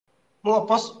Bom,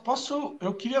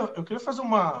 eu queria fazer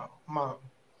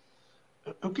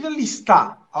eu queria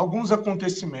listar alguns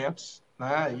acontecimentos,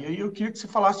 né? E aí eu queria que você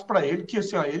falasse para ele que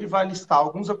assim, ó, ele vai listar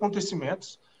alguns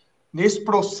acontecimentos nesse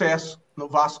processo no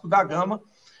Vasco da Gama.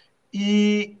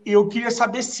 E eu queria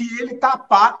saber se ele está a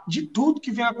par de tudo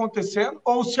que vem acontecendo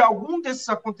ou se algum desses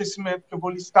acontecimentos que eu vou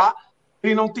listar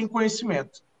ele não tem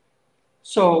conhecimento.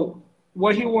 So,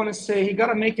 what he want to say, he got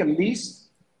to make a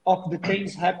list of the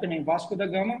things happening in Vasco da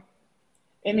Gama,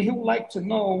 and he would like to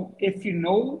know if you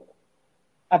know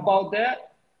about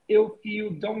that, if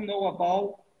you don't know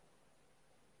about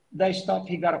that stuff,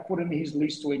 he got to put in his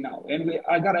list right now. And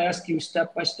I got to ask you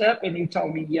step by step, and you tell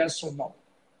me yes or no.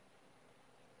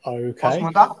 Okay. Posso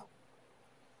mandar?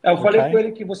 Eu falei com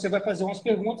ele que você vai fazer umas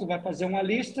perguntas, vai fazer uma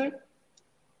lista,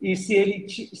 e se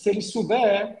ele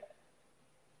souber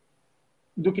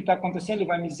do que está acontecendo, ele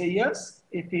vai me dizer yes,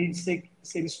 e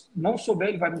se ele não souber,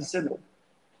 ele vai me dizer não.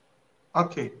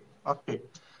 Ok.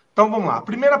 Então, vamos lá.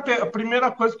 A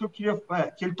primeira coisa que eu queria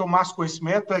que ele tomasse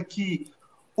conhecimento é que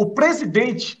o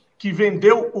presidente que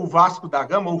vendeu o Vasco da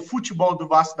Gama, o futebol do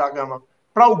Vasco da Gama,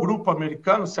 para o grupo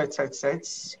americano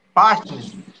 777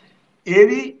 Partners,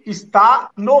 ele está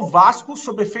no Vasco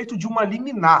sob efeito de uma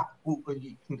liminar.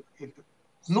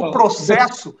 No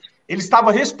processo, ele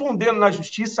estava respondendo na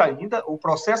justiça ainda, o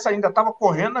processo ainda estava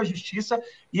correndo na justiça,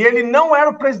 e ele não era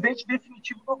o presidente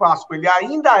definitivo do Vasco, ele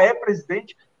ainda é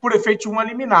presidente por efeito de uma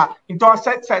liminar. Então, a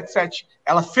 777,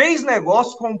 ela fez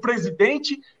negócio com o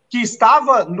presidente que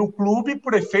estava no clube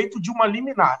por efeito de uma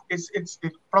liminar. Ele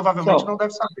provavelmente não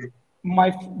deve saber.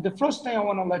 The first thing I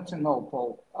want to let you know,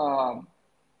 Paul,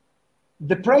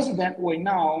 the president right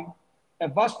now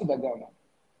at Vasco da Gama,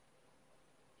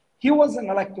 he wasn't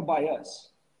elected by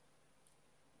us.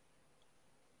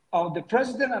 The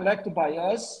president elected by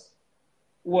us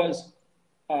was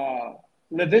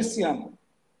Leviciano,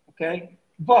 okay?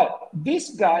 But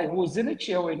this guy who's in the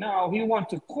chair right now, he went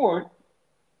to court.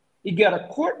 He got a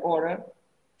court order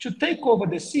to take over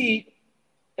the seat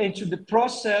and to the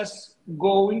process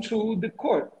going through the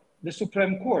court, the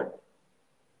Supreme Court.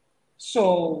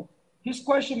 So his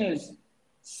question is,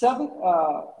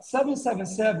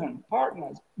 777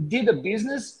 Partners did a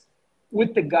business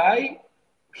with the guy.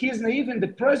 He's not even the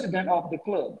president of the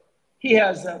club. He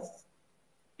has a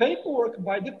paperwork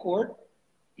by the court.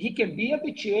 He can be at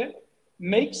the chair,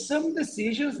 make some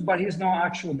decisions, but he's not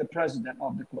actually the president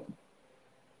of the club.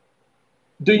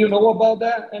 Do you know about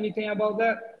that? Anything about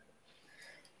that?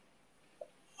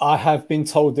 I have been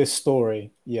told this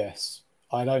story, yes.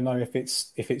 I don't know if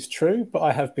it's true, but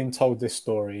I have been told this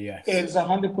story, yes. It's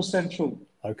 100% true.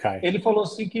 Okay. Ele falou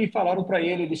assim que falaram para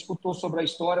ele, ele escutou sobre a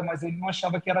história, mas ele não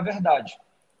achava que era verdade.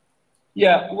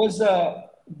 Yeah, it was a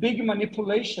big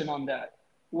manipulation on that.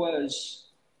 It was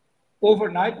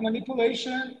overnight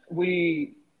manipulation.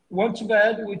 We went to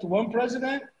bed with one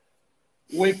president,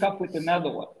 wake up with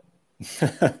another one.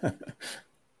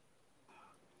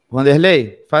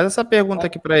 Vanderlei, faz essa pergunta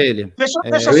aqui para ele.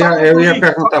 Eu ia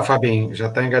perguntar, Fabinho, já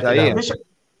está engatilhado.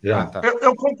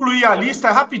 Eu concluí a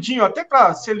lista rapidinho, até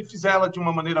para se ele fizer ela de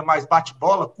uma maneira mais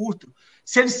bate-bola, curta,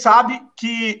 se ele sabe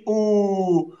que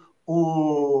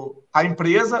a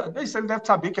empresa, ele deve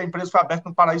saber que a empresa foi aberta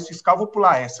no paraíso fiscal, vou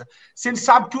pular essa. Se ele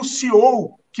sabe que o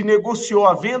CEO que negociou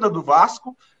a venda do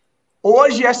Vasco,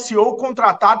 hoje é CEO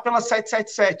contratado pela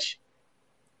 777.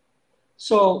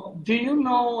 So, do you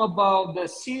know about the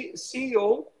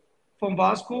CEO from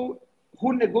Vasco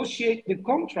who negotiated the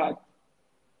contract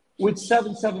with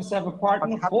 777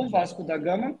 Partners for Vasco da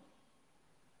Gama?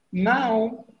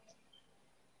 Now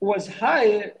was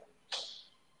hired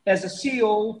as a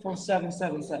CEO from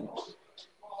 777.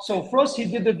 So first he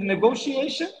did the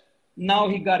negotiation. Now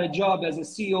he got a job as a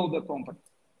CEO of the company.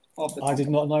 I did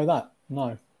not know that.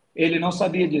 No. Ele não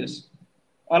sabia disso.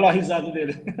 Olha a risada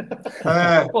dele.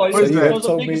 Pois so you have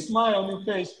told me, big smile on your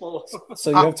face, Paul. So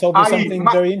you have told me something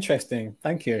very interesting.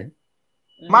 Thank you.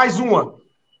 Mais uma.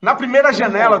 Na primeira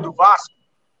janela do Vasco,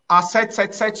 a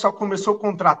 777 só começou a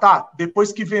contratar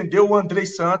depois que vendeu o Andrei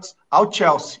Santos ao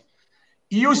Chelsea.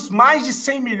 E os mais de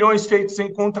 100 milhões feitos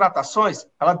em contratações,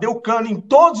 ela deu cano em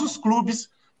todos os clubes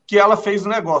que ela fez o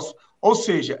negócio. Ou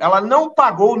seja, ela não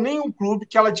pagou nenhum clube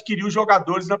que ela adquiriu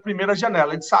jogadores na primeira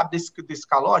janela. Ele sabe desse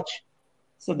calote?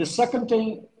 So the second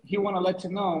thing he want to let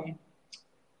you know,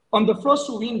 on the first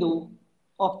window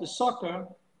of the soccer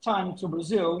time to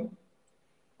Brazil,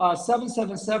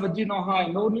 777 did not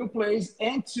hire no new players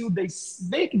until they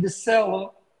make the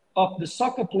sale of the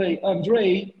soccer player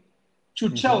Andrei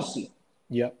to Chelsea.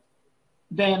 Yep.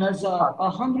 Then as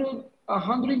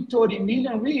 130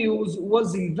 million reals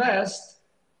was invested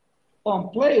on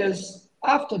players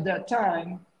after that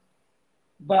time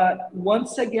But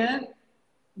once again,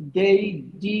 they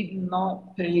did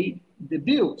not pay the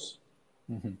bills.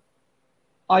 Mm-hmm.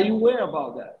 Are you aware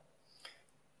about that?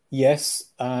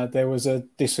 Yes, there was a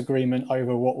disagreement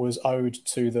over what was owed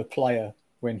to the player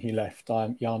when he left.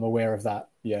 I'm aware of that,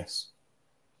 yes.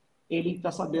 Ele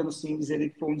está sabendo, sim, dizer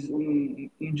que foi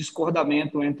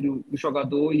discordamento entre o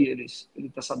jogador e eles. Ele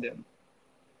está sabendo.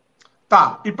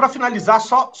 Tá, e para finalizar,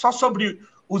 só sobre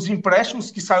os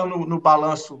empréstimos que saiu no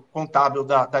balanço contábil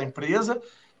da empresa,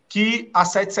 que a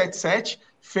 777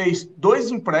 fez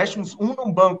 2 empréstimos, um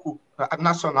num banco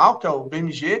nacional, que é o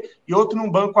BMG, e outro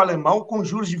num banco alemão, com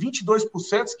juros de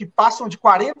 22%, que passam de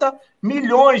 40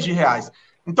 milhões de reais.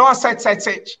 Então, a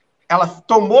 777, ela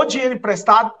tomou dinheiro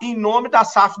emprestado em nome da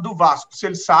SAF do Vasco, se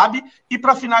ele sabe, e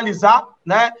para finalizar,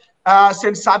 né, se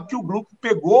ele sabe que o grupo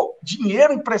pegou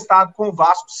dinheiro emprestado com o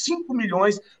Vasco, 5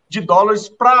 milhões de dólares,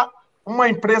 para uma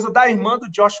empresa da irmã do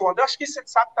Josh Wonder. Eu acho que isso ele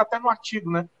sabe, está até no artigo,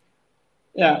 né?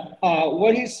 Yeah,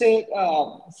 what he said,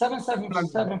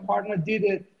 777 partner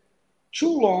did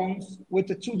 2 loans with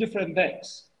the 2 different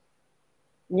banks.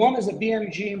 One is a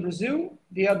BMG in Brazil,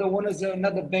 the other one is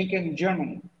another bank in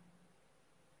Germany.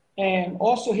 And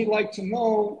also he'd like to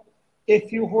know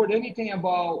if you heard anything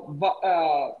about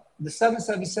the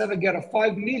 777 get a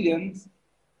 5 million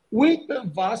with the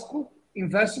Vasco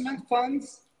investment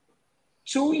funds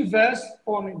to invest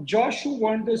on Joshua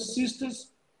Wander's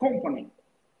sister's company.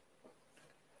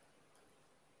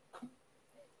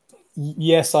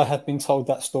 Yes, I have been told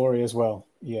that story as well.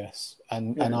 Yes,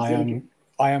 and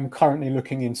I am currently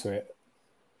looking into it.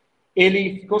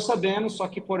 Ele ficou sabendo, só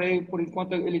que por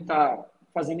enquanto ele está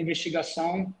fazendo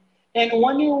investigação. And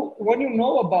when you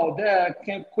know about that,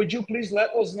 could you please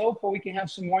let us know so we can have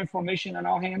some more information in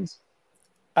our hands?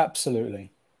 Absolutely.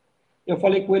 Eu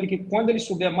falei com ele que quando ele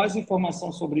souber mais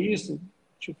informação sobre isso,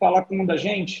 deixa eu falar com um da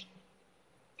gente,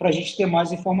 para a gente ter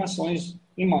mais informações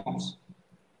em mãos.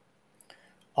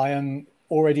 I am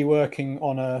already working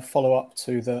on a follow-up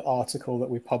to the article that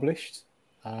we published.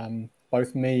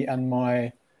 Both me and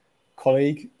my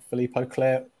colleague, Filippo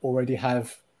Clare, already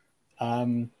have a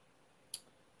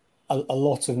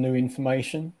lot of new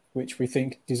information which we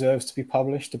think deserves to be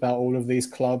published about all of these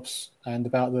clubs and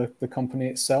about the company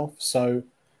itself. So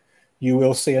you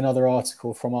will see another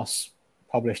article from us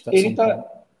published at some point.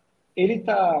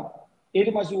 Ele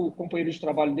mais o companheiro de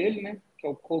trabalho dele, né, que é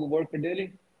o co-worker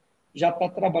dele, já está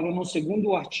trabalhando no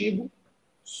segundo artigo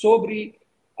sobre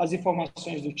as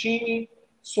informações do time,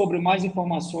 sobre mais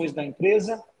informações da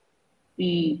empresa,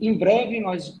 e em breve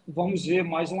nós vamos ver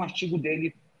mais um artigo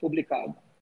dele publicado.